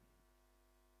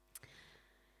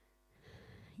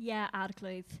Ie,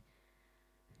 arglwydd.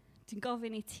 Dwi'n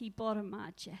gofyn i ti bore yma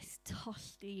jyst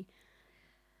tolli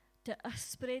dy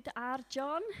ysbryd ar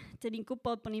John. Dyn ni'n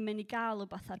gwybod bod ni'n mynd i gael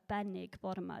rhywbeth arbennig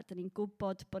bore yma. Dyn ni'n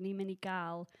gwybod bod ni'n mynd i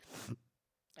gael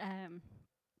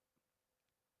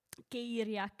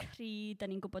geiriau cry.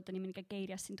 Dyn ni'n gwybod bod ni'n mynd i gael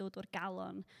geiriau sy'n dod o'r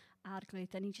galon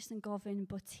arglwydd. Dyn ni jyst yn gofyn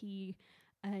bod ti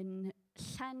yn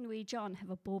llenwi John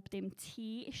hefo bob dim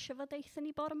ti eisiau fod eithon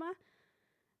ni bore yma.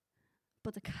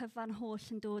 Bod y cyfan holl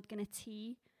yn dod gen y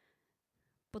ti,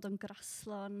 bod o'n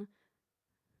graslon.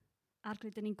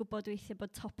 Arglwydd, dyn ni'n gwybod weithiau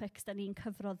bod topics dyn ni'n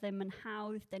cyfro ddim yn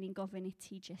hawdd, dyn ni'n gofyn i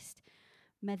ti jyst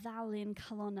meddalu'n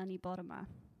calonna ni bore yma.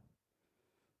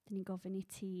 Dyn ni'n gofyn i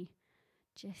ti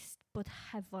jyst bod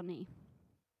hefo ni.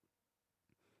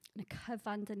 Yn y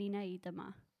cyfan dyn ni'n neud yma,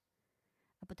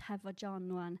 a bod hefo John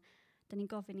wan, dyn ni'n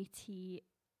gofyn i ti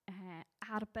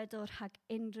arbed o'r rhag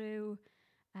unrhyw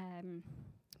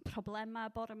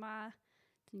problemau bore yma.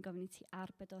 Dyn ni'n gofyn i ti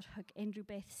arbed o'r rhag unrhyw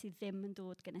beth sydd ddim yn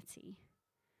dod gyda ti.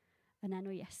 Yn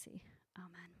enw Iesu.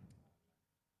 Amen.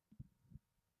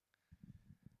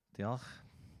 Diolch.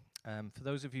 For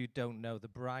those of you who don't know, the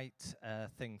bright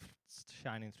thing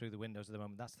shining through the windows at the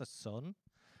moment, that's the sun.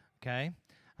 Okay?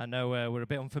 I know we're a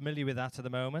bit unfamiliar with that at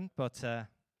the moment, but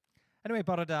anyway,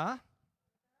 bore da.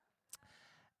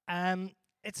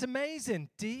 It's amazing.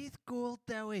 Dydd Gŵyl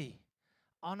Dewi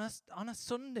on a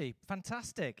Sunday.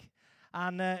 Fantastic.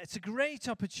 And it's a great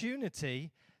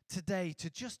opportunity today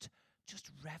to just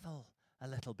revel a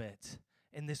little bit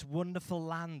in this wonderful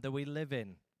land that we live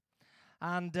in.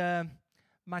 And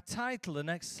my title, the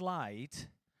next slide,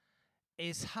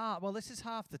 is half. Well, this is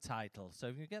half the title. So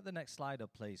if you get the next slide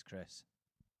up, please, Chris.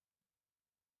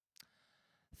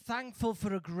 Thankful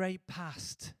for a great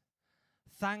past.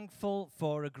 Thankful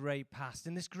for a great past.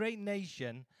 In this great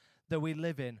nation that we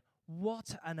live in,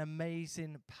 what an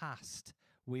amazing past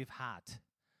we've had.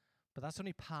 But that's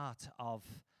only part of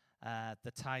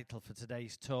the title for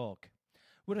today's talk.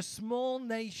 We're a small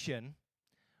nation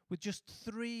with just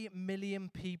 3 million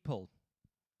people.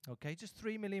 Okay, just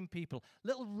 3 million people.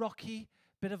 Little rocky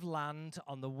bit of land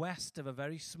on the west of a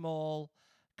very small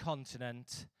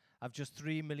continent of just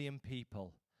 3 million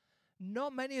people.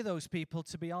 Not many of those people,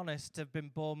 to be honest, have been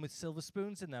born with silver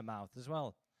spoons in their mouth as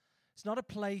well. It's not a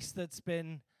place that's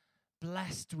been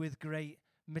blessed with great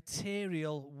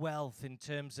material wealth in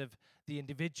terms of the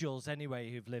individuals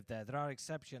anyway who've lived there. There are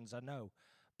exceptions, I know.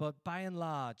 But by and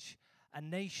large, a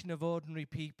nation of ordinary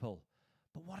people.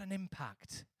 But what an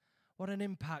impact. What an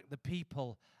impact the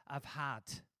people have had.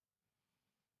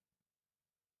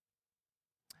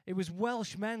 It was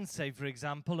Welsh men, say, for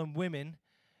example, and women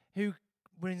who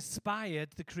were inspired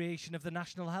the creation of the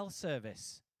National Health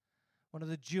Service, one of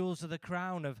the jewels of the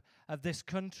crown of this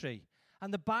country.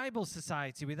 And the Bible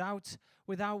Society, without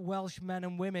Welsh men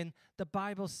and women, the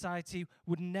Bible Society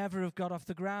would never have got off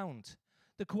the ground.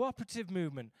 The cooperative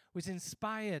movement was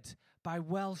inspired by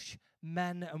Welsh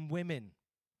men and women.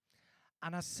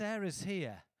 And as Sarah's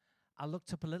here, I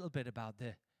looked up a little bit about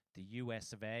the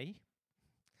US of A.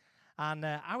 And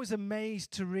I was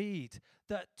amazed to read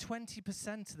that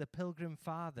 20% of the Pilgrim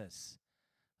Fathers,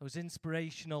 those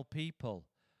inspirational people,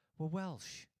 were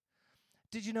Welsh.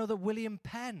 Did you know that William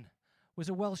Penn was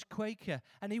a Welsh Quaker,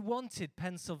 and he wanted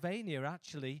Pennsylvania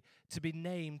actually to be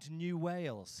named New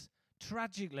Wales?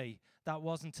 Tragically, that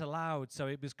wasn't allowed, so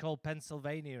it was called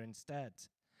Pennsylvania instead.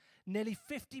 Nearly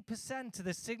 50% of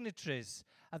the signatories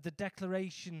of the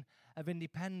Declaration of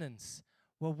Independence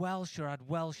were Welsh or had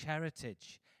Welsh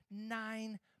heritage.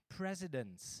 9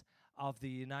 presidents of the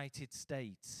United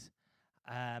States,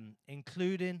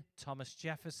 including Thomas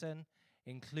Jefferson,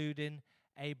 including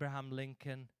Abraham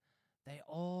Lincoln, they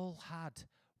all had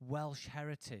Welsh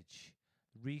heritage,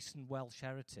 recent Welsh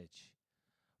heritage.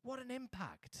 What an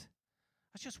impact.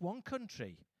 That's just one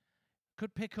country.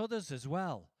 Could pick others as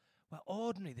well. Well,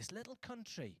 ordinary, this little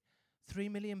country, 3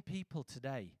 million people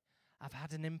today, have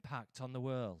had an impact on the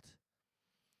world.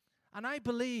 And I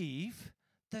believe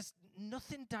there's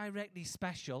nothing directly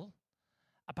special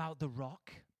about the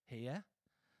rock here.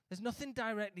 There's nothing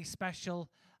directly special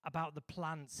about the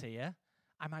plants here.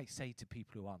 I might say to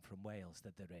people who aren't from Wales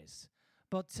that there is.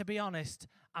 But to be honest,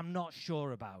 I'm not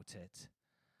sure about it.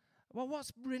 Well,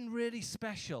 what's been really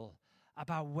special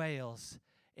about Wales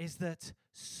is that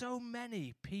so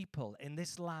many people in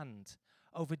this land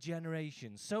over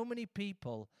generations, so many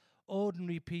people,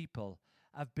 ordinary people,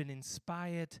 have been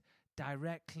inspired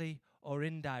directly or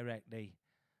indirectly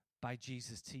by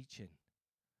Jesus' teaching.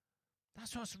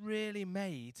 That's what's really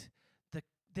made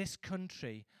this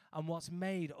country and what's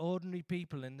made ordinary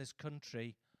people in this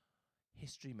country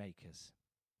history makers.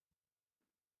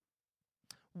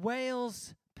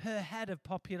 Wales per head of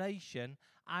population,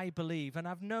 I believe, and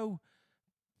I've no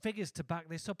figures to back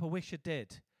this up. I wish I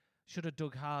did. Should have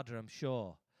dug harder, I'm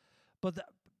sure. But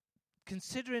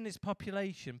considering its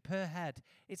population per head,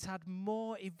 it's had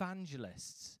more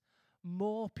evangelists,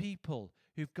 more people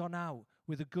who've gone out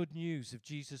with the good news of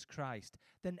Jesus Christ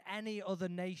than any other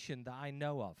nation that I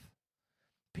know of.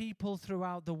 People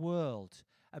throughout the world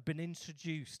have been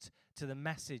introduced to the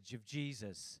message of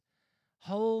Jesus.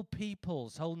 Whole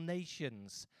peoples, whole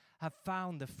nations have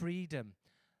found the freedom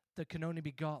that can only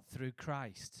be got through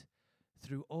Christ,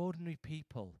 through ordinary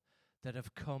people that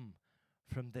have come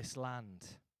from this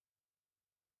land.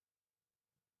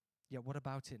 Yet what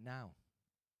about it now?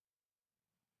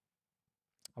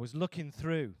 I was looking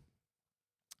through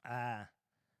a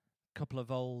couple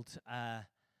of old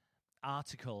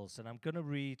articles, and I'm going to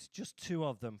read just two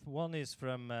of them. One is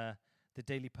from the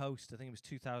Daily Post, I think it was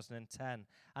 2010,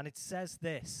 and it says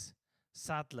this,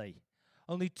 sadly,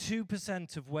 only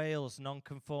 2% of Wales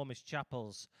nonconformist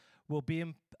chapels will be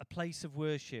in a place of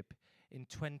worship in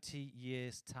 20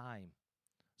 years' time.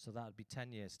 So that would be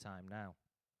 10 years' time now.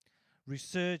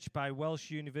 Research by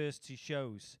Welsh University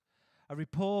shows. A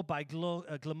report by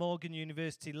Glamorgan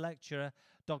University lecturer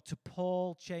Dr.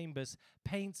 Paul Chambers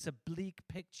paints a bleak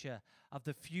picture of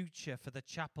the future for the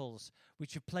chapels,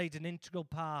 which have played an integral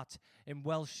part in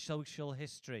Welsh social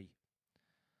history.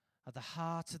 At the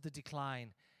heart of the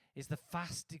decline is the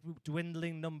fast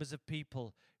dwindling numbers of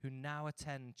people who now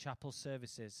attend chapel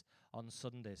services on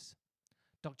Sundays.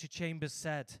 Dr. Chambers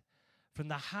said, from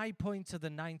the high point of the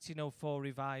 1904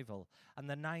 revival and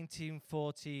the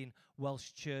 1914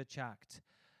 Welsh Church Act,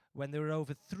 when there were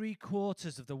over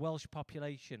 3/4 of the Welsh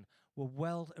population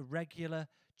were regular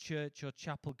church or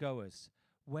chapel goers,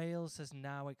 Wales has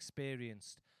now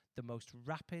experienced the most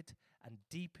rapid and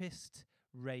deepest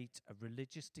rate of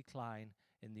religious decline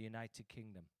in the United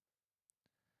Kingdom.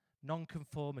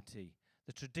 Nonconformity,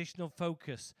 the traditional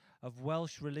focus of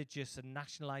Welsh religious and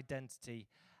national identity,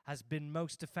 has been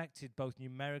most affected both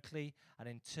numerically and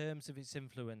in terms of its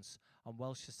influence on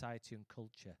Welsh society and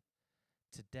culture.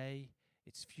 Today,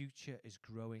 its future is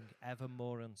growing ever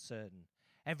more uncertain.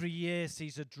 Every year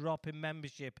sees a drop in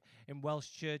membership in Welsh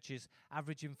churches,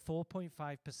 averaging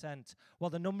 4.5%,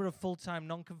 while the number of full-time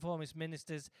nonconformist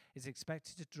ministers is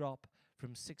expected to drop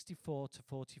from 64 to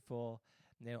 44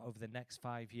 over the next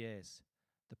 5 years.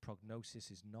 The prognosis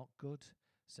is not good,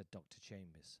 said Dr.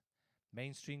 Chambers.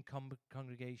 Mainstream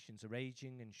congregations are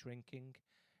aging and shrinking,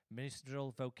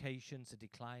 ministerial vocations are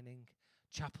declining,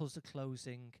 chapels are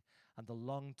closing, and the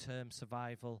long-term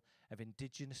survival of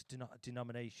indigenous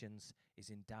denominations is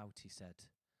in doubt, he said.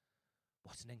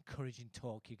 What an encouraging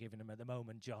talk you're giving them at the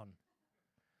moment, John.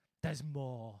 There's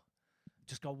more.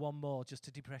 Just got one more just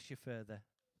to depress you further.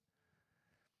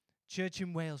 Church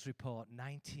in Wales report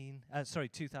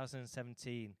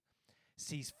 2017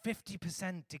 sees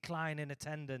 50% decline in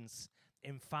attendance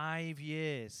in 5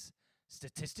 years.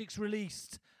 Statistics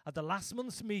released at the last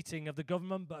month's meeting of the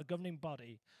governing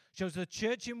body shows the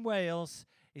church in Wales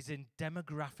is in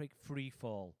demographic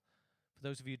freefall. For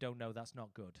those of you who don't know, that's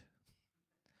not good.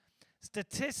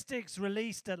 Statistics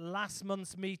released at last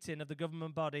month's meeting of the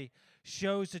government body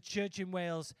shows the church in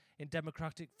Wales in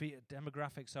demographic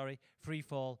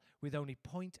freefall, with only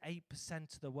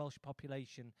 0.8% of the Welsh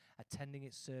population attending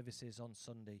its services on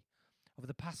Sunday. Over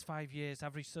the past 5 years,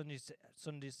 average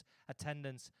Sunday's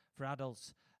attendance for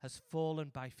adults has fallen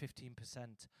by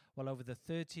 15%, while over the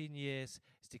 13 years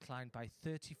it's declined by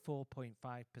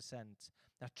 34.5%.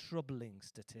 A troubling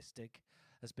statistic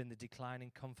has been the decline in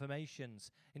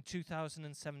confirmations. In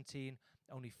 2017,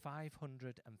 only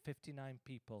 559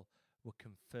 people were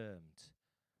confirmed.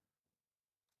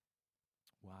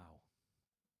 Wow.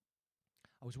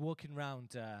 I was walking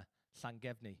around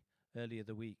Llangefni earlier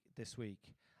this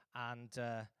week, and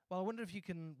I wonder if you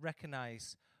can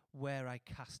recognise where I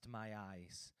cast my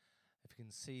eyes. If you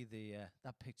can see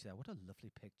that picture there. What a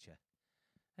lovely picture.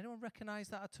 Anyone recognise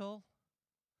that at all?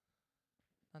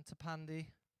 Antapandi,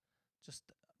 just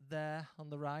there on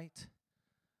the right.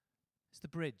 It's the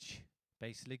bridge,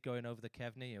 basically, going over the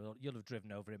Cefni. You'll have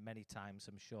driven over it many times,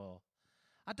 I'm sure.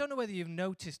 I don't know whether you've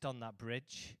noticed on that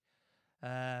bridge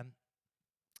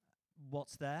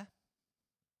what's there.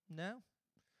 No?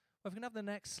 Well, if we can have the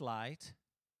next slide,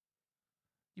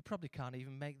 you probably can't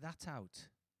even make that out.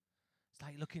 It's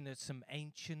like looking at some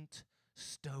ancient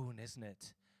stone, isn't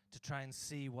it? To try and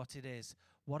see what it is.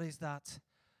 What is that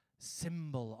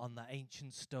symbol on the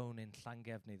ancient stone in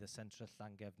Llangefni, the centre of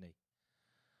Llangefni?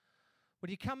 Well,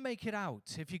 you can make it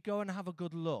out. If you go and have a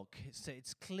good look,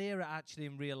 it's clearer actually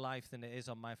in real life than it is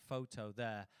on my photo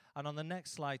there. And on the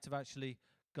next slide, I've actually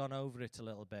gone over it a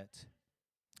little bit.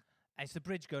 It's the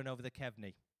bridge going over the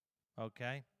Kevney.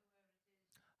 Okay.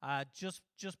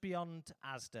 Just beyond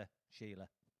Asda, Sheila.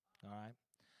 All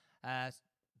right.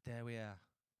 There we are.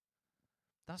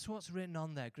 That's what's written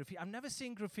on there. Graffiti. I've never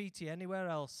seen graffiti anywhere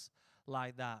else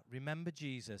like that. Remember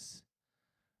Jesus.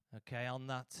 Okay, on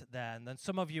that there. And then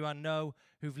some of you I know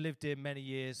who've lived here many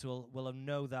years will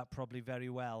know that probably very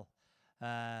well.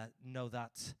 Know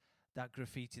that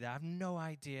graffiti there. I have no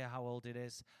idea how old it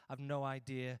is. I have no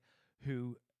idea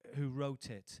who wrote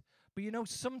it. But you know,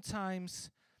 sometimes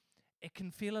it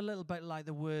can feel a little bit like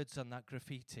the words on that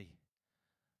graffiti.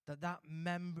 That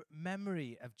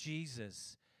memory of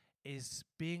Jesus is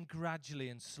being gradually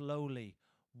and slowly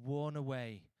worn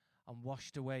away and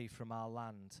washed away from our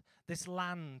land. This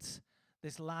land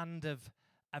of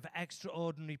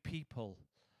extraordinary people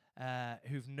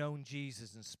who've known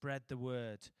Jesus and spread the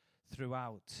word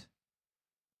throughout.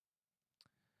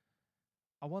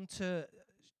 I want to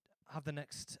have the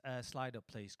next slide up,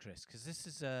 please, Chris, because this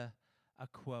is a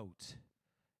quote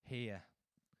here.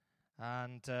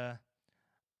 And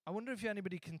I wonder if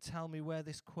anybody can tell me where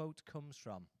this quote comes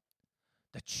from.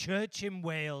 The church in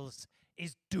Wales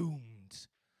is doomed.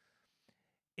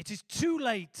 It is too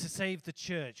late to save the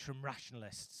church from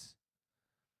rationalists.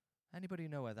 Anybody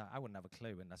know where that? I wouldn't have a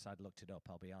clue unless I'd looked it up,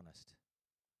 I'll be honest.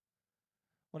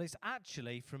 Well, it's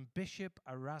actually from Bishop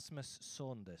Erasmus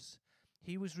Saunders.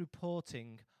 He was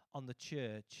reporting on the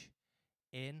church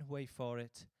in, wait for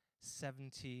it,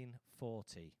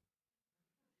 1740.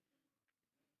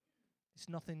 It's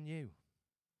nothing new.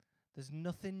 There's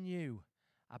nothing new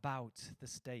about the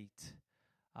state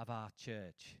of our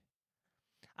church.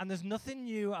 And there's nothing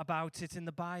new about it in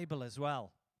the Bible as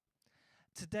well.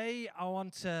 Today, I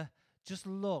want to just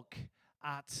look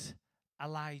at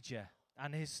Elijah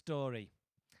and his story.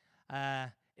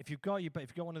 If you've got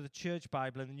one of the church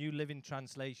Bible in the New Living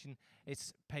Translation,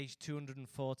 it's page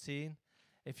 214.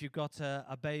 If you've got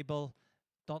a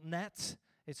Babel.net,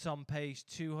 it's on page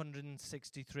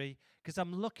 263. Because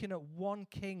I'm looking at 1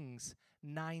 Kings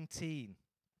 19.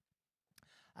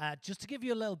 Just to give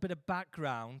you a little bit of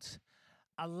background,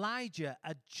 Elijah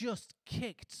had just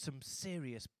kicked some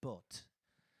serious butt.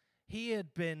 He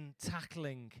had been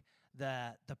tackling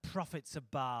the prophets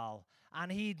of Baal,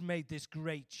 and he'd made this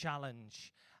great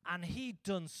challenge. And he'd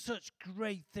done such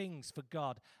great things for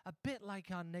God, a bit like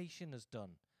our nation has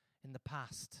done in the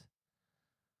past.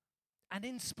 An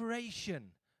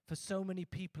inspiration for so many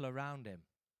people around him.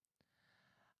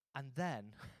 And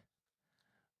then,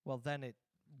 then it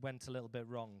went a little bit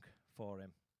wrong for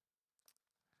him.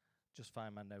 Just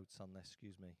find my notes on this,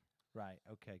 excuse me. Right,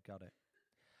 okay, got it.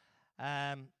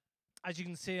 As you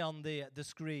can see on the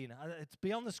screen, it's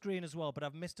beyond the screen as well, but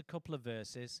I've missed a couple of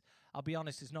verses. I'll be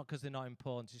honest, it's not because they're not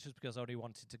important, it's just because I already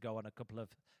wanted to go on a couple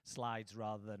of slides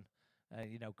rather than,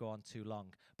 go on too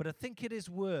long. But I think it is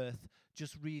worth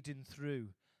just reading through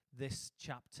this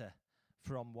chapter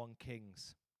from 1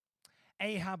 Kings.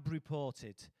 Ahab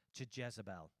reported to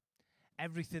Jezebel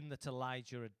everything that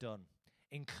Elijah had done,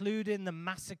 including the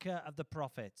massacre of the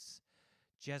prophets.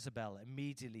 Jezebel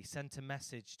immediately sent a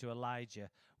message to Elijah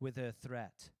with her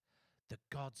threat. The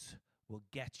gods will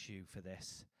get you for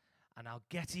this, and I'll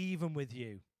get even with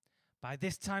you. By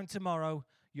this time tomorrow,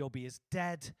 you'll be as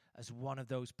dead as one of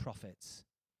those prophets.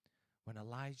 When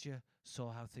Elijah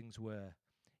saw how things were,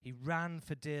 he ran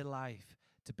for dear life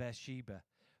to Beersheba,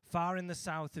 far in the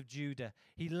south of Judah.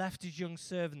 He left his young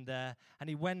servant there, and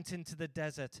he went into the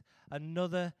desert.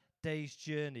 Another day's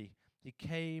journey. He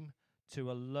came to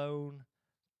a lone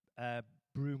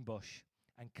broom bush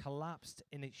and collapsed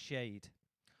in its shade,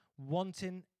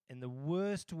 wanting in the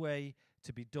worst way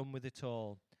to be done with it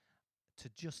all, to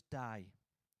just die.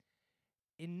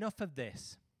 Enough of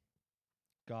this.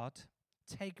 God,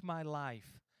 take my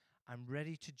life. I'm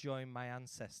ready to join my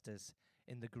ancestors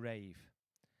in the grave.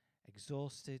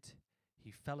 Exhausted,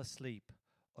 he fell asleep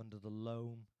under the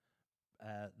lone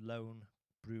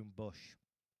broom bush.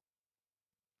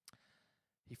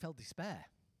 He felt despair.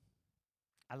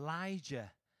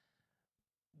 Elijah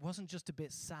wasn't just a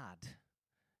bit sad.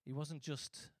 He wasn't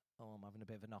just, I'm having a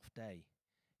bit of an off day.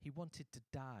 He wanted to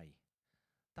die.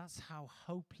 That's how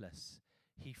hopeless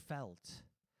he felt.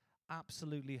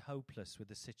 Absolutely hopeless with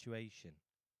the situation.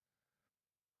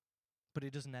 But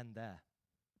it doesn't end there.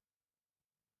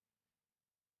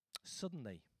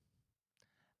 Suddenly,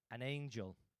 an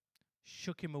angel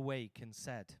shook him awake and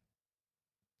said,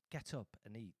 "Get up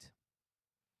and eat."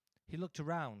 He looked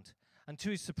around, and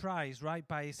to his surprise, right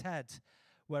by his head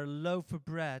were a loaf of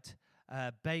bread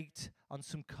baked on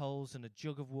some coals and a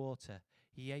jug of water.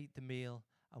 He ate the meal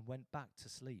and went back to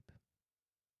sleep.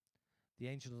 The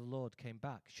angel of the Lord came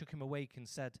back, shook him awake and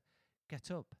said,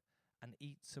 "Get up and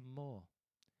eat some more.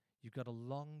 You've got a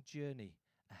long journey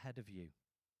ahead of you."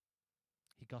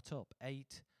 He got up,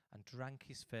 ate, and drank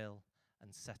his fill,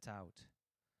 and set out.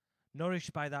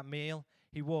 Nourished by that meal,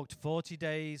 he walked 40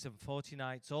 days and 40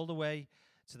 nights all the way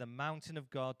to the mountain of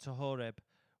God, to Horeb.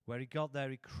 Where he got there,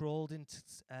 he crawled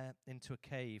into a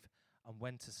cave and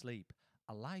went to sleep.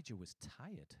 Elijah was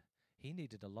tired. He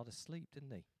needed a lot of sleep,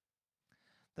 didn't he?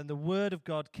 Then the word of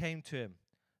God came to him.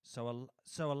 So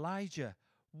Elijah,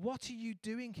 what are you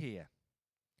doing here?"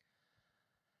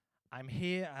 "I'm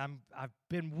here. I've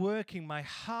been working my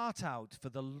heart out for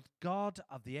the God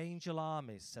of the angel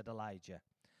armies," said Elijah.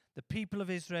 "The people of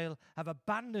Israel have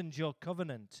abandoned your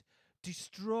covenant,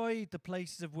 destroyed the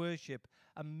places of worship,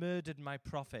 and murdered my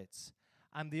prophets.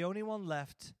 I'm the only one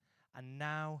left, and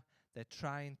now they're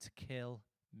trying to kill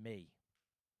me."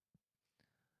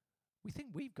 We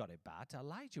think we've got it bad.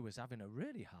 Elijah was having a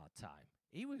really hard time.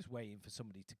 He was waiting for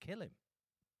somebody to kill him.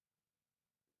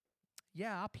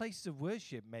 Yeah, our places of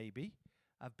worship maybe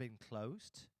have been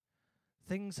closed.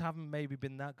 Things haven't maybe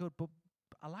been that good, but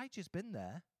Elijah's been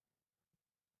there.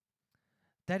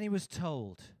 Then he was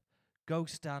told, "Go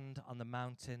stand on the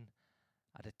mountain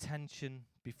at attention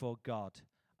before God,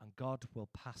 and God will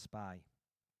pass by."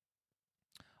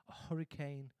 A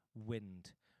hurricane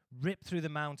wind ripped through the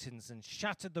mountains and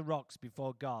shattered the rocks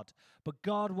before God. But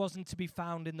God wasn't to be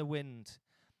found in the wind.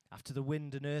 After the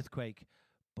wind, an earthquake.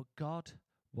 But God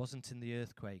wasn't in the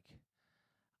earthquake.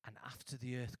 And after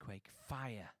the earthquake,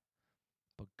 fire.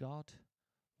 But God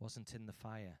wasn't in the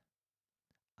fire.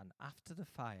 And after the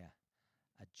fire,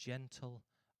 a gentle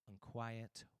and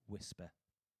quiet whisper.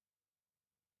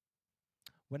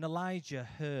 When Elijah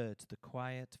heard the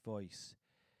quiet voice,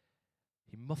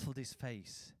 he muffled his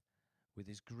face with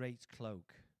his great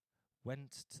cloak,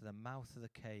 went to the mouth of the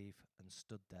cave, and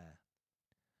stood there.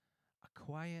 A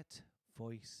quiet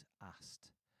voice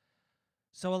asked,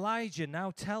 "So Elijah,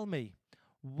 now tell me,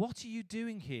 what are you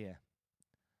doing here?"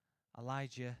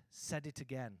 Elijah said it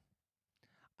again.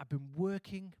 "I've been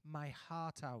working my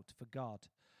heart out for God,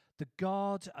 the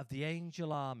God of the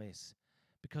angel armies,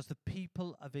 because the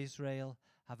people of Israel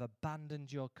have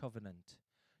abandoned your covenant,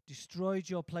 destroyed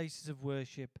your places of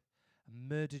worship, and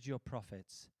murdered your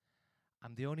prophets.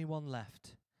 I'm the only one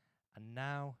left, and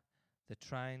now they're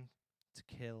trying to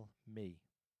kill me."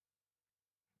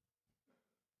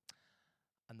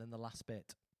 And then the last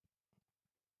bit.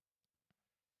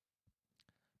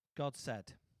 God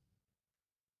said,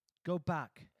 "Go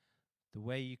back the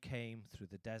way you came through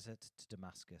the desert to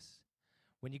Damascus.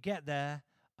 When you get there,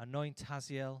 anoint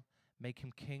Hazael, make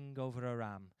him king over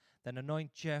Aram. Then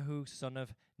anoint Jehu, son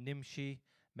of Nimshi,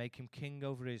 make him king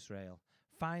over Israel.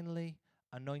 Finally,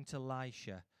 anoint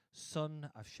Elisha, son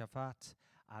of Shaphat,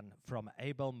 and from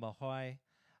Abel Mahoi,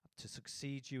 to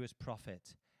succeed you as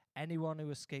prophet. Anyone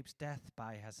who escapes death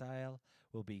by Hazael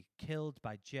will be killed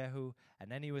by Jehu,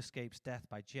 and anyone who escapes death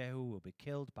by Jehu will be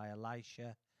killed by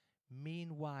Elisha.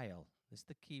 Meanwhile," this is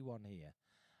the key one here,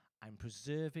 "I'm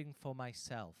preserving for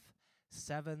myself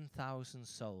 7,000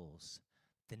 souls.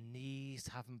 The knees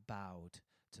haven't bowed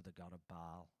to the god of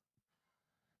Baal,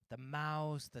 the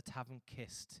mouths that haven't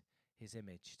kissed his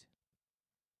image."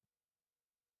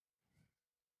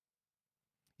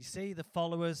 You see, the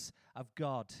followers of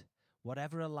God,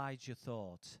 whatever Elijah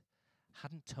thought,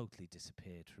 hadn't totally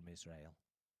disappeared from Israel.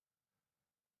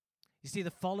 You see,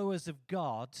 the followers of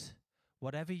God,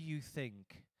 whatever you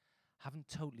think, haven't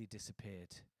totally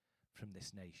disappeared from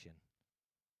this nation.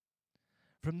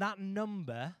 From that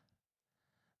number,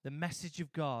 the message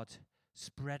of God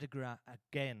spread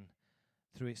again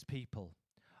through its people.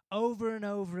 Over and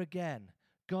over again,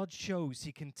 God shows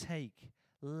he can take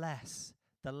the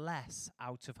less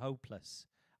out of hopeless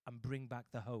and bring back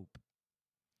the hope.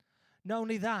 Not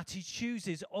only that, he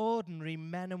chooses ordinary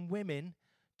men and women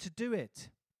to do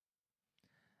it.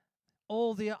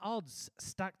 All the odds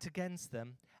stacked against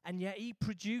them, and yet he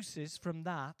produces from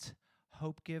that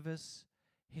hope givers,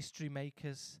 history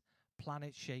makers,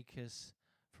 planet shakers,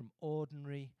 from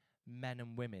ordinary men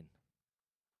and women.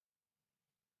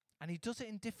 And he does it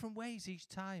in different ways each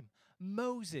time.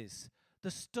 Moses,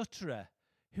 the stutterer,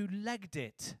 who legged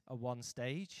it at one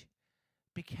stage,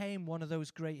 became one of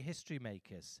those great history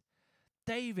makers.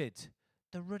 David,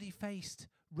 the ruddy-faced,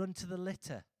 run to the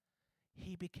litter,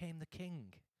 he became the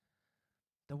king,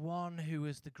 the one who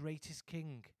was the greatest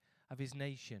king of his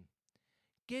nation.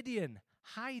 Gideon,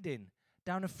 hiding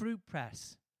down a fruit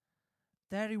press,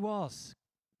 there he was,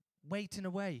 waiting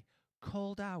away,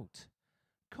 called out,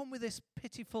 "Come with this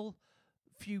pitiful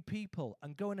few people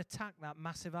and go and attack that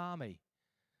massive army."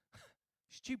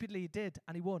 Stupidly he did,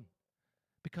 and he won,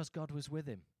 because God was with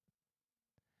him.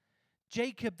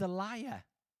 Jacob the liar,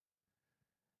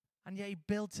 And yet he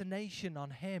built a nation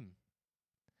on him.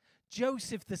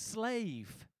 Joseph, the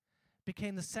slave,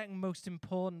 became the second most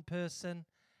important person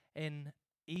in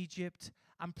Egypt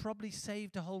and probably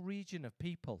saved a whole region of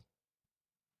people.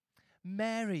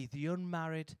 Mary, the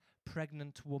unmarried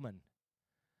pregnant woman,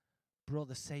 brought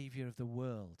the Savior of the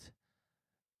world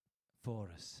for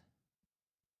us.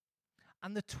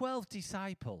 And the 12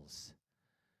 disciples,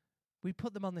 we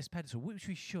put them on this pedestal, which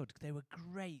we should. They were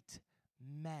great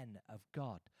men of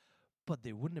God, but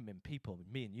they wouldn't have been people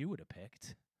me and you would have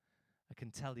picked. I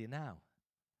can tell you now.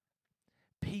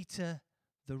 Peter,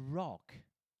 the rock,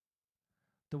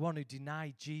 the one who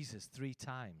denied Jesus 3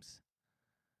 times.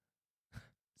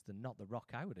 It's not the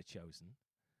rock I would have chosen,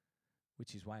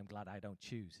 which is why I'm glad I don't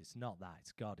choose. It's not that.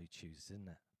 It's God who chooses, isn't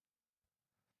it?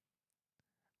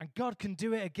 And God can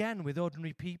do it again with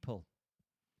ordinary people,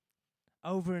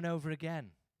 over and over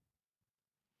again.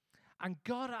 And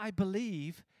God, I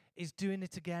believe, is doing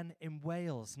it again in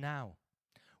Wales now.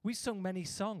 We sung many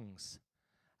songs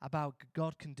about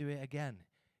God can do it again.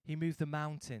 He moved the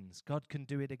mountains. God can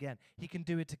do it again. He can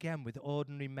do it again with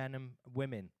ordinary men and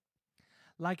women.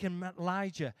 Like in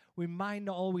Elijah, we might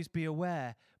not always be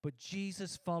aware, but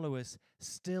Jesus' followers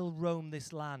still roam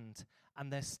this land,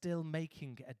 and they're still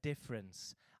making a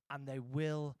difference, and they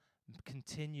will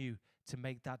continue to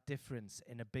make that difference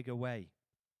in a bigger way.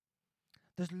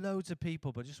 There's loads of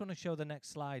people, but I just want to show the next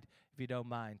slide, if you don't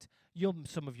mind.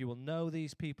 Some of you will know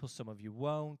these people, some of you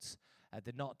won't.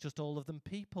 They're not just all of them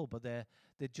people, but they're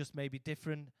just maybe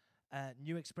different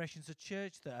new expressions of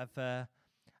church that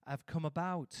have come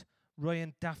about. Roy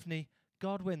and Daphne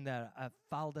Godwin there,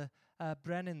 Valda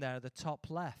Brennan there at the top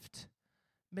left.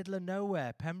 Middle of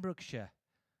nowhere, Pembrokeshire.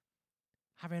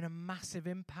 Having a massive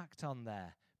impact on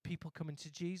there. People coming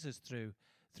to Jesus through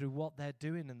what they're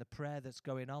doing and the prayer that's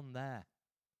going on there.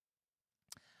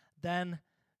 Then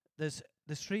there's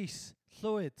Rhys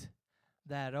Llwyd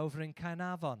there over in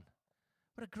Caernarfon.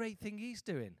 What a great thing he's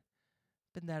doing.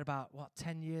 Been there about,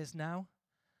 10 years now?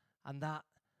 And that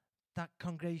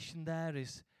congregation there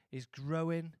is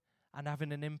growing and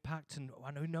having an impact, and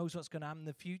who knows what's going to happen in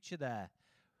the future there.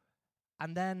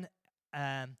 And then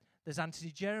there's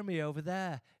Anthony Jeremy over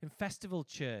there in Festival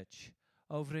Church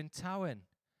over in Towen,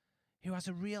 who has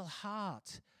a real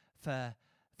heart for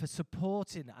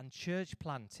supporting and church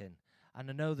planting. And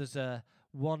I know there's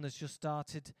one that's just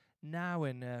started now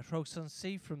in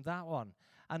Rhos-on-Sea from that one.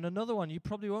 And another one, you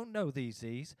probably won't know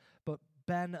these, but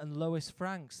Ben and Lois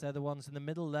Franks, they're the ones in the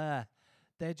middle there.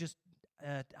 They just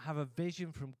have a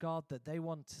vision from God that they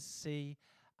want to see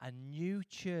a new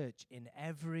church in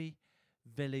every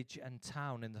village and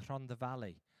town in the Rhondda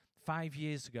Valley. 5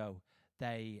 years ago,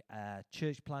 they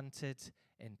church planted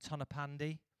in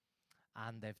Tonapandi,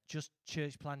 and they've just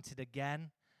church planted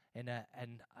again in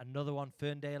another one,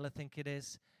 Ferndale, I think it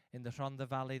is, in the Rhondda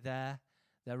Valley there.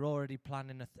 They're already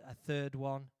planning a third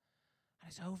one. And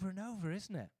it's over and over,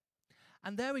 isn't it?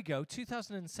 And there we go,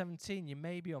 2017, you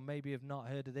maybe or maybe have not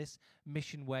heard of this,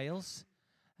 Mission Wales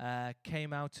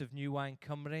came out of New Wine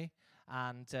Cymru,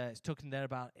 and it's taken there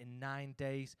about in 9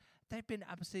 days. They've been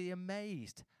absolutely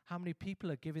amazed how many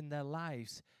people are giving their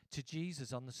lives to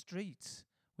Jesus on the streets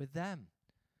with them,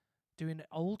 doing an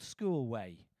old school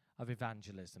way of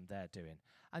evangelism they're doing.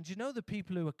 And you know the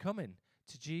people who are coming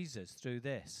to Jesus through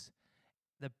this,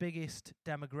 the biggest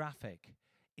demographic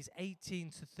is 18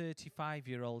 to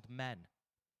 35-year-old men.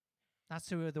 That's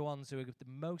who are the ones who are the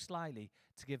most likely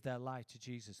to give their life to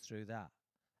Jesus through that.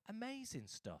 Amazing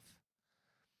stuff.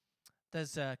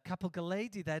 There's a couple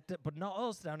Galady there, but not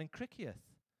us, down in Criccieth,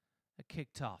 that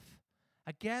kicked off.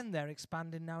 Again, they're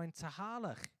expanding now into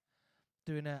Harlech,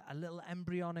 doing a little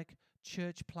embryonic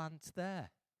church plant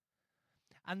there.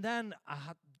 And then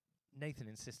Nathan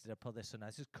insisted I put this on.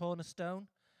 This is Cornerstone,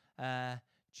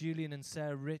 Julian and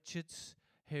Sarah Richards,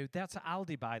 that's at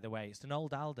Aldi, by the way. It's an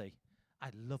old Aldi.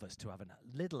 I'd love us to have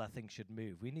Lidl, I think, should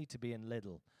move. We need to be in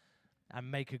Lidl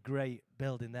and make a great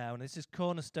building there. And this is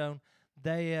Cornerstone.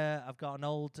 They have got an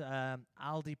old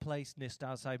Aldi place just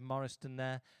outside Morriston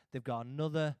there. They've got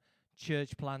another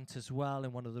church plant as well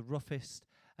in one of the roughest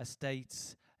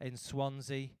estates in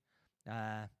Swansea.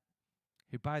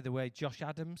 Who, by the way, Josh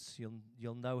Adams,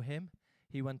 you'll know him.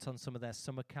 He went on some of their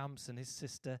summer camps, and his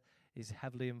sister is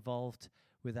heavily involved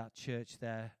with that church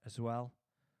there as well.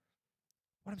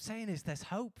 What I'm saying is there's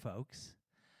hope, folks.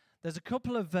 There's a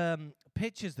couple of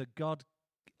pictures that God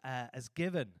has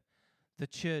given the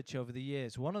church over the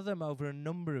years. One of them over a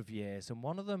number of years, and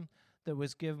one of them that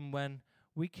was given when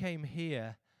we came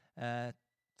here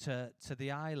to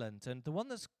the island. And the one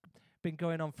that's been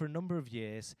going on for a number of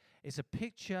years is a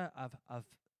picture of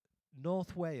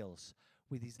North Wales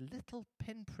with these little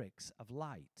pinpricks of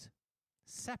light,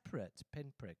 separate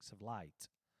pinpricks of light.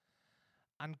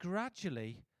 And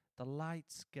gradually, the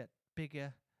lights get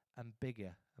bigger and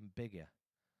bigger and bigger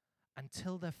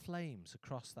until they're flames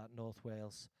across that North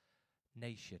Wales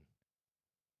nation.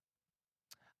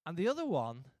 And the other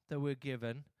one that we're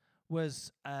given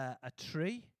was a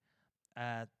tree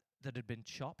that had been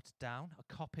chopped down,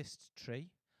 a coppice tree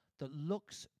that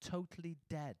looks totally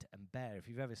dead and bare. If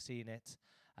you've ever seen it,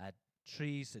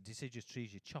 trees, deciduous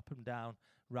trees, you chop them down,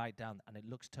 right down, and it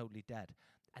looks totally dead.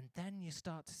 And then you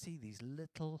start to see these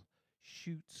little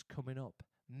shoots coming up,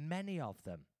 many of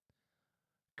them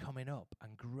coming up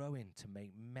and growing to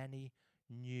make many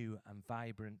new and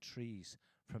vibrant trees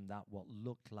from that what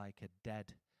looked like a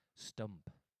dead stump.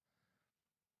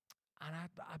 And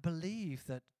I believe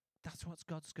that that's what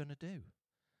God's going to do.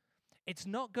 It's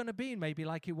not going to be maybe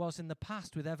like it was in the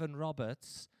past with Evan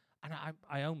Roberts, and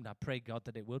I pray God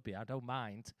that it will be. I don't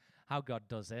mind how God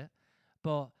does it.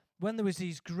 But when there was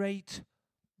these great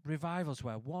revivals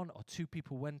where one or two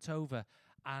people went over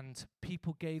and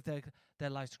people gave their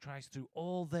lives to Christ through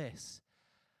all this,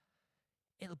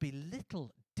 it'll be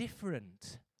little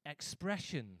different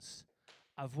expressions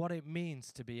of what it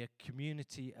means to be a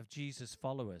community of Jesus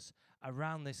followers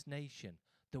around this nation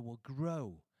that will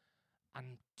grow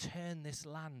and turn this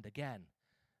land again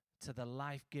to the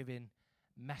life-giving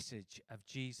message of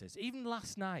Jesus. Even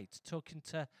last night, talking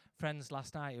to friends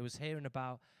last night, I was hearing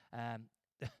about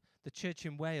the church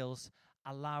in Wales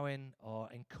allowing or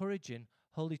encouraging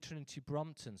Holy Trinity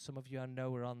Brompton. Some of you I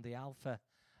know were on the Alpha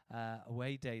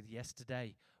away day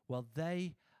yesterday. Well,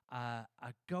 they are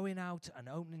going out and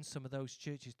opening some of those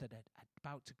churches that are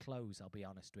about to close, I'll be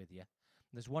honest with you.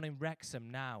 There's one in Wrexham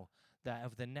now that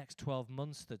over the next 12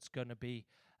 months that's going to be,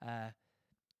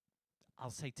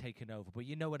 I'll say taken over, but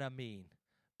you know what I mean,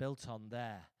 built on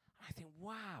there. I think,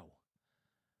 wow,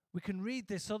 we can read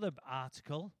this other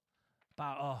article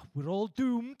about, we're all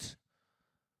doomed,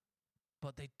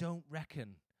 but they don't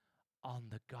reckon on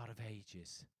the God of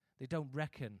ages. They don't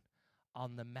reckon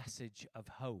on the message of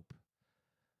hope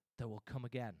that will come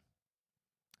again,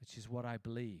 which is what I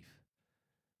believe,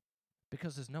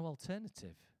 because there's no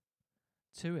alternative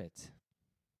to it.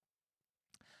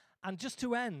 And just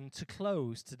to end, to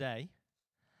close today,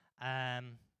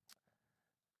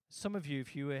 some of you,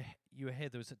 if you were here,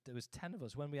 there was 10 of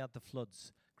us when we had the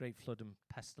floods, great flood and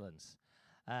pestilence.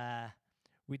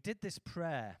 We did this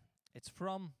prayer. It's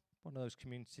from one of those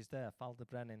communities there,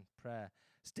 Falderbrennen prayer.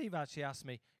 Steve actually asked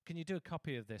me, can you do a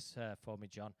copy of this for me,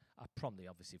 John? I promptly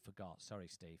obviously forgot. Sorry,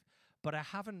 Steve. But I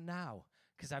haven't now,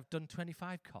 because I've done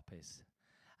 25 copies.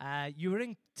 You were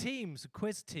in teams,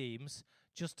 quiz teams,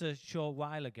 just a short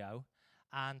while ago.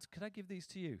 And could I give these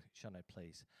to you, Shana,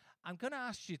 please? I'm going to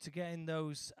ask you to get in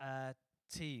those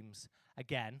teams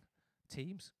again,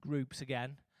 groups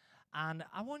again. And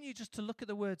I want you just to look at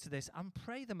the words of this and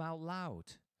pray them out loud.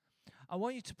 I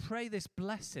want you to pray this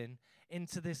blessing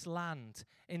into this land,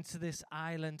 into this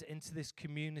island, into this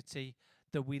community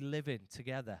that we live in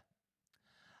together.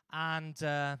 And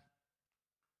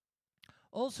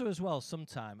also as well,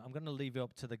 sometime, I'm going to leave it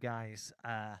up to the guys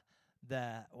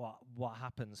there what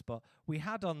happens. But we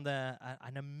had on there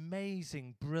an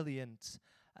amazing, brilliant,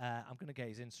 I'm going to get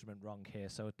his instrument wrong here,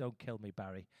 so don't kill me,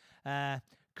 Barry.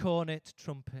 Cornet,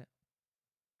 trumpet.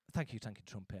 Thank you,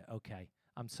 trumpet. Okay.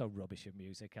 I'm so rubbish at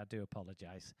music. I do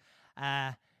apologize.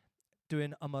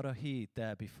 Doing Amorohid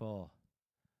there before.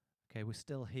 Okay, we're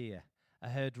still here. I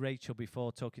heard Rachel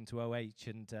before talking to OH,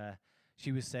 and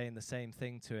she was saying the same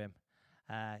thing to him.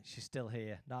 She's still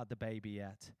here, not had the baby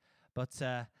yet. But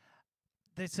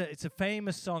it's a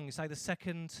famous song. It's like the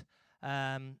second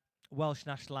Welsh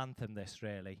national anthem, this,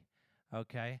 really.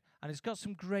 Okay? And it's got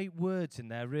some great words in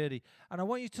there, really. And I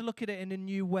want you to look at it in a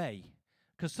new way.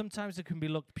 Because sometimes it can be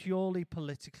looked purely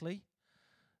politically.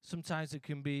 Sometimes it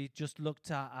can be just looked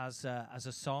at as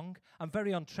a song. I'm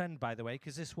very on trend, by the way,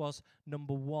 because this was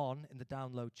number 1 in the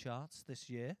download charts this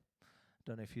year.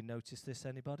 Don't know if you noticed this,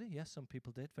 anybody. Yes, some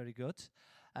people did. Very good.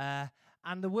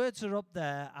 And the words are up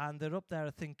there, and they're up there,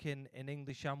 I think, in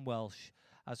English and Welsh,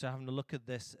 as we're having a look at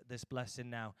this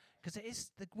blessing now. Because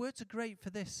the words are great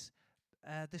for this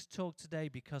talk today,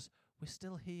 because we're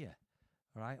still here.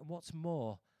 All right? And what's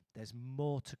more, there's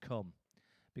more to come.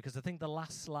 Because I think the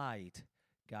last slide,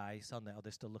 guys, on there,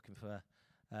 they're still looking for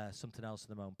something else at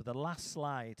the moment. But the last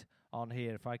slide on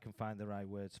here, if I can find the right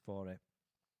words for it.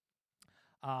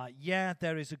 Yeah,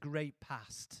 there is a great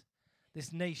past.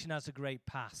 This nation has a great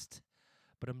past.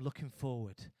 But I'm looking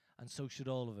forward, and so should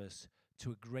all of us,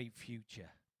 to a great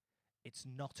future. It's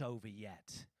not over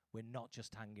yet. We're not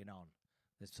just hanging on.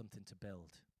 There's something to build.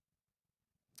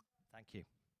 Thank you.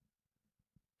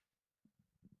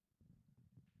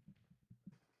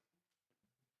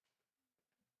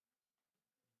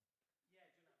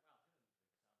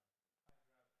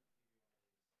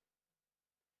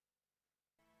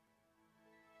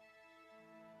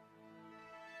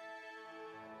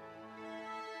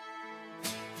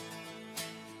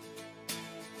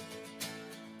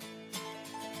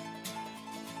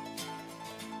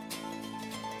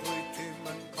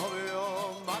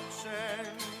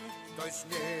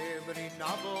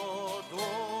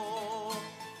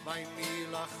 Mae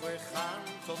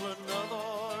 1600 o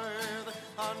flynyddoedd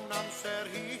yn amser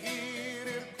hir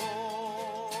i'r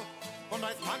côr. Ond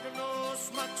aeth Magnus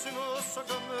Maximus o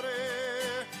Gymru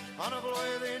yn y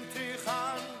flwyddyn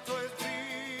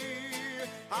 303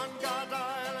 a'n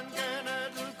gadael yn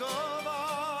genedl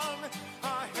gyfan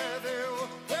a heddiw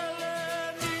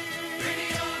dylen ni.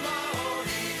 Rini yma o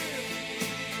hyd,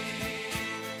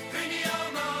 rini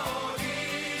yma o hyd,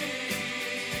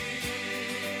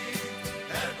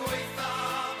 gweitha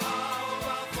pawb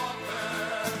a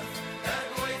phopeth,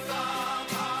 gweitha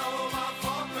pawb a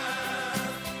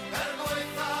phopeth,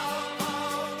 gweitha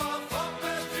pawb a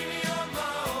phopeth, rini yma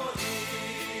o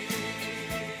hyd,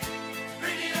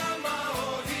 rini yma o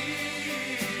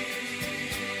hyd,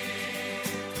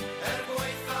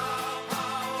 gweitha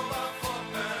pawb a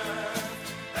phopeth,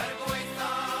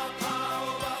 gweitha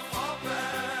pawb a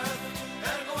phopeth,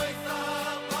 gweitha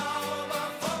pawb a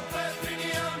phopeth, rini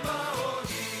yma o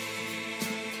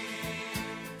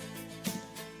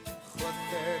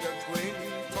Chwythed y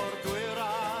gwynt o'r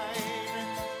dwyrain,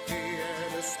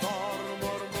 died y storm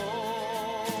o'r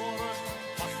môr,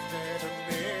 pallted y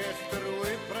mellt yr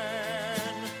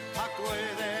wybren, a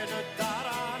gwedded y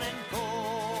daran yn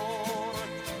côr.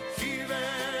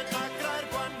 Llifed a grair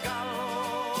gwan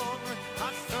galon, a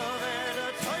llyfed y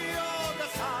toiog y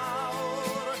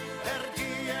llawr,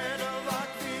 died y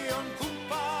ddagfi o'n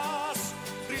cwmpas,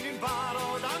 rydyn ni'n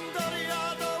barod am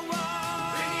dyriad y wan.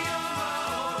 Rini yma o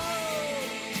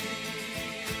hyd,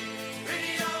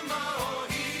 rini yma o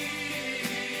hyd,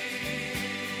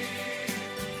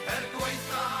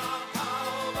 gweitha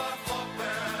pawb a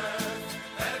phopeth,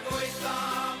 gweitha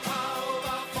pawb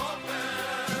a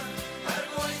phopeth,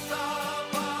 gweitha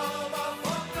pawb a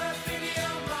phopeth, rini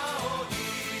yma o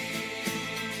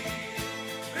hyd,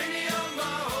 rini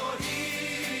yma o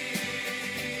hyd,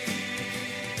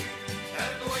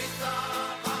 gweitha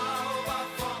pawb a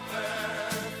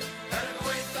phopeth,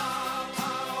 gweitha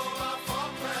pawb a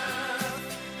phopeth,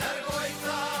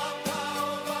 gweitha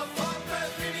pawb a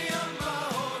phopeth, rini yma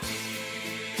o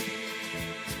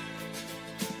hyd.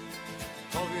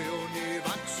 Cofiwn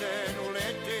ifanc se'n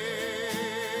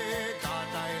wledig,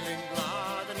 gadael ein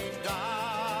gwlad yn ein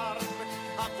darn,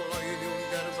 ac loeddiwn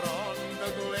ger bron y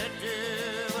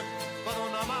gwledydd,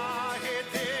 byddwn yma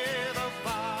hedydd y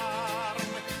farn.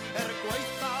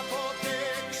 Gweitha pob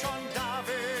dig Sion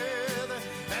Dafydd,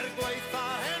 gweitha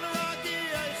henwagu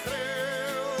ei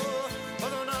chryw,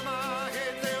 byddwn yma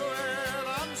hyd ddiwedd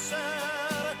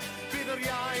amser, bydd yr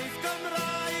iaith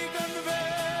Gymraeg yn fyw.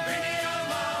 Rini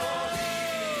yma o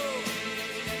hyd,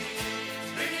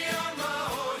 rini yma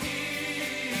o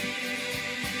hyd,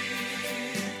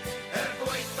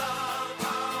 gweitha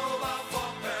pawb a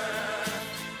phopeth,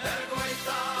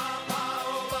 gweitha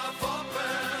pawb a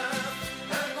phopeth,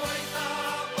 gweitha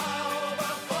pawb a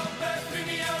phopeth,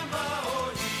 rini yma o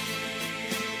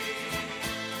hyd,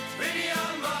 rini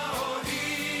yma o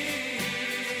hyd,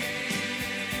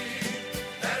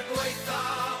 gweitha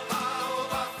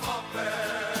pawb a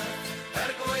phopeth,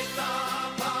 gweitha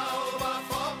pawb a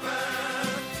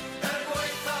phopeth,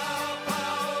 gweitha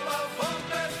pawb a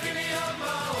phopeth, rini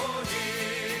yma o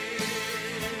hyd,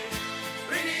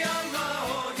 rini yma o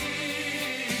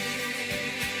hyd,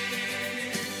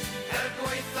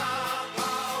 gweitha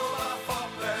pawb a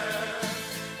phopeth,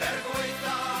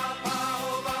 gweitha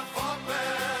pawb a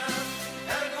phopeth,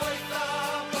 gweitha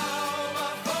pawb a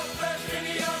phopeth,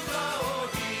 rini yma o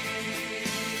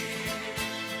hyd,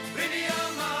 rini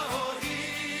yma o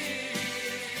hyd.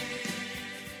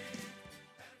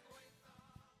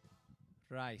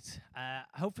 Right.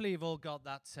 Hopefully you've all got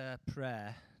that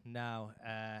prayer now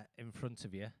in front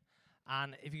of you.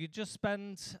 And if you could just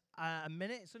spend a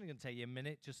minute, it's only going to take you a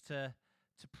minute just to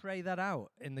pray that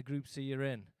out in the groups that you're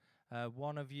in.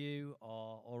 One of you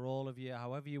or all of you,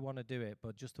 however you want to do it.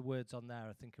 But just the words on there,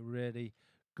 I think, are really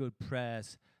good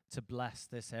prayers to bless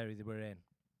this area that we're in.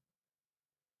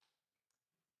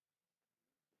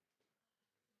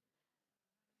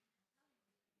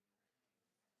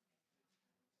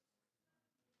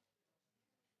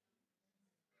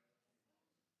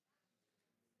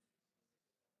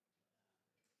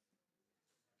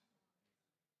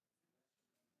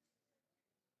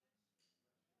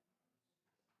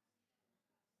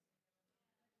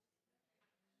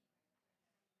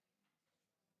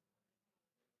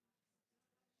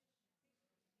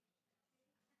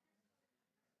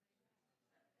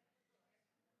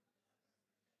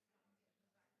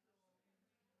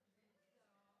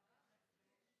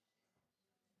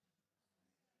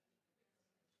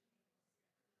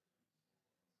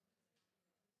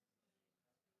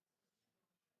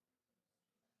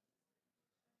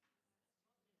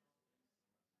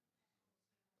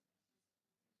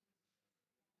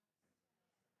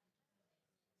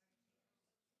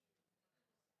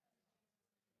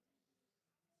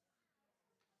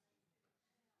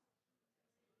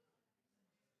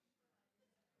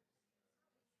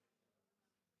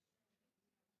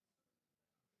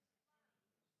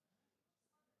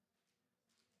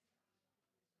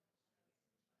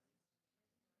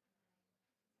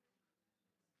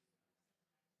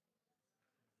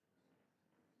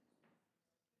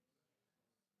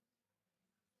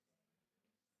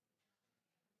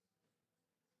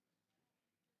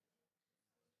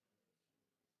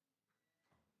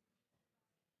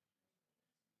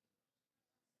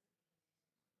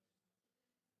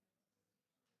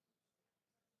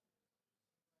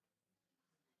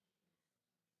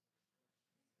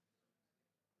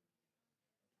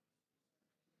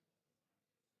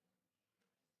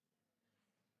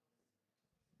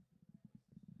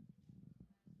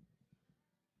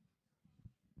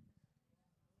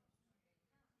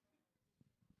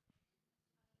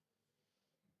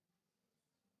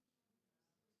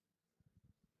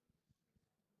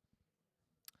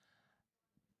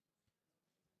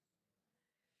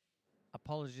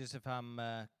 apologies if I'm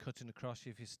cutting across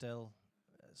you if you're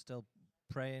still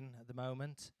praying at the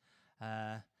moment.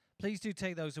 Please do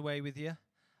take those away with you.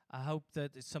 I hope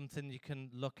that it's something you can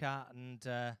look at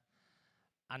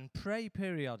and pray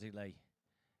periodically,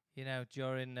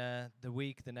 during the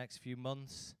week, the next few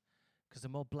months, because the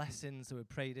more blessings that we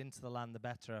prayed into the land, the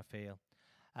better, I feel.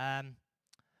 I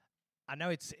know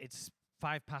it's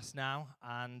 5 past now,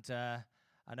 and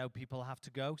I know people have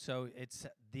to go, so it's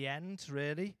the end,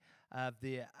 really, of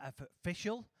the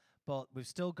official, but we've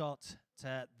still got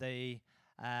the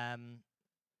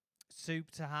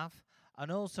soup to have. And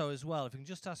also, as well, if we can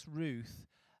just ask Ruth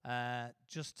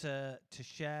just to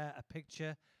share a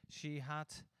picture she had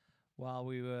while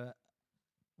we were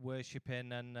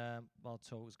worshipping and while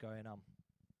talk was going on.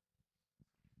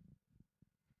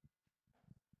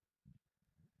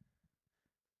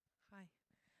 Hi.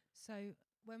 So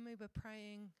when we were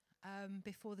praying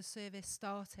before the service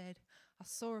started, I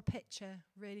saw a picture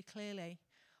really clearly,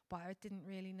 but I didn't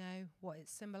really know what it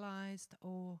symbolized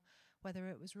or whether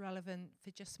it was relevant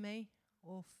for just me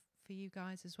or for you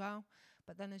guys as well.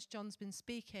 But then as John's been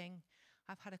speaking,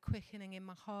 I've had a quickening in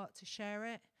my heart to share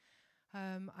it.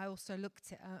 I also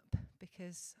looked it up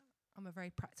because I'm a very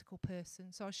practical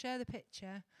person. So I'll share the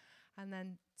picture and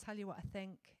then tell you what I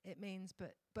think it means,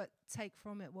 but take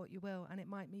from it what you will, and it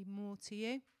might mean more to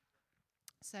you.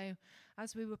 So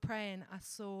as we were praying, I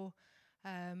saw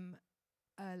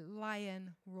a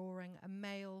lion roaring, a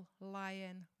male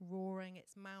lion roaring.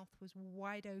 Its mouth was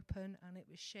wide open and it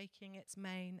was shaking its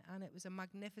mane, and it was a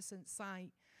magnificent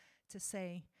sight to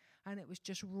see, and it was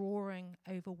just roaring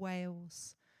over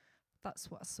Wales.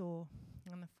 That's what I saw,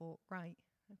 and I thought, right,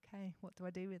 okay, what do I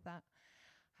do with that?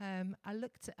 I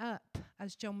looked it up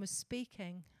as John was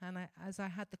speaking, and as I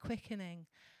had the quickening,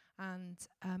 and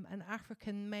an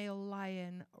African male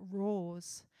lion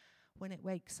roars when it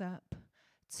wakes up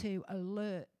to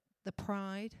alert the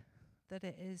pride that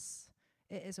it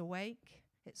is awake,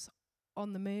 it's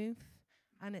on the move,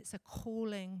 and it's a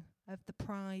calling of the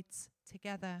prides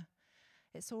together.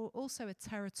 It's also a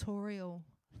territorial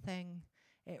thing.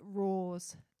 It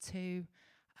roars to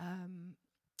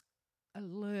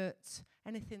alert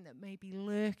anything that may be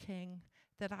lurking,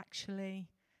 that actually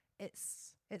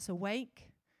it's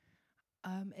awake,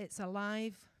 it's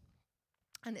alive,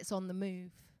 and it's on the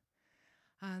move.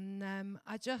 And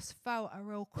I just felt a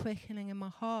real quickening in my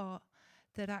heart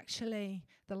that actually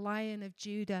the Lion of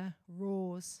Judah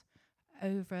roars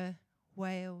over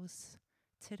Wales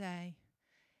today.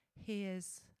 He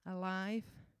is alive,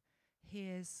 he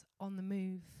is on the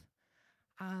move,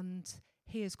 and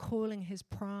he is calling his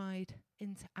pride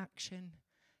into action.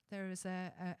 There is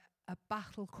a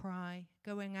battle cry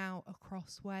going out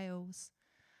across Wales.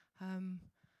 I'll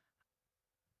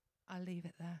leave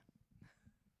it there.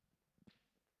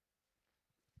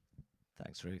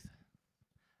 Thanks, Ruth.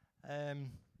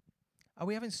 Are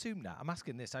we having soup now? I'm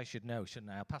asking this. I should know,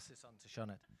 shouldn't I? I'll pass this on to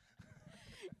Shonette.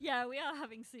 Yeah, we are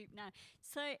having soup now.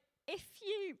 So if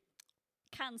you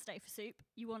can stay for soup,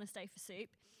 you want to stay for soup,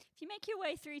 if you make your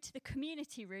way through to the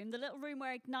community room, the little room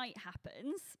where Ignite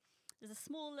happens, there's a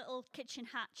small little kitchen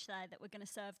hatch there that we're going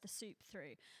to serve the soup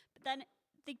through. But then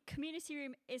the community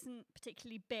room isn't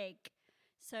particularly big.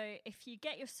 So if you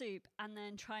get your soup and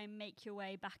then try and make your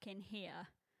way back in here,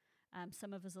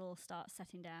 some of us will start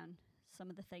setting down some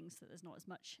of the things so that there's not as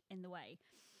much in the way.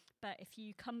 But if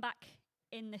you come back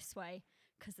in this way,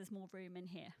 because there's more room in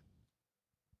here.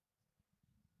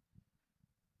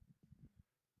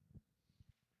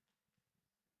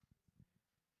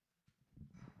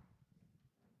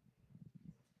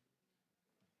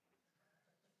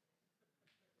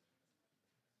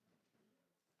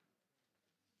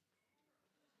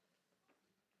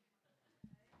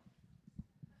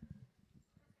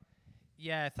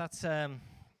 Yeah, if that's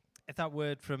if that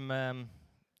word from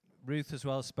Ruth as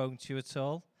well spoke to you at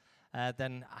all,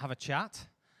 then have a chat.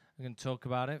 We're going to talk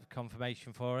about it,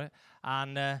 confirmation for it.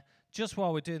 And just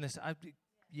while we're doing this,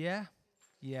 the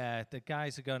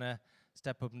guys are going to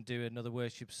step up and do another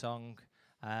worship song.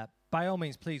 By all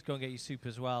means, please go and get your soup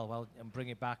as well, and bring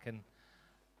it back, and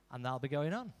that'll be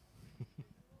going on.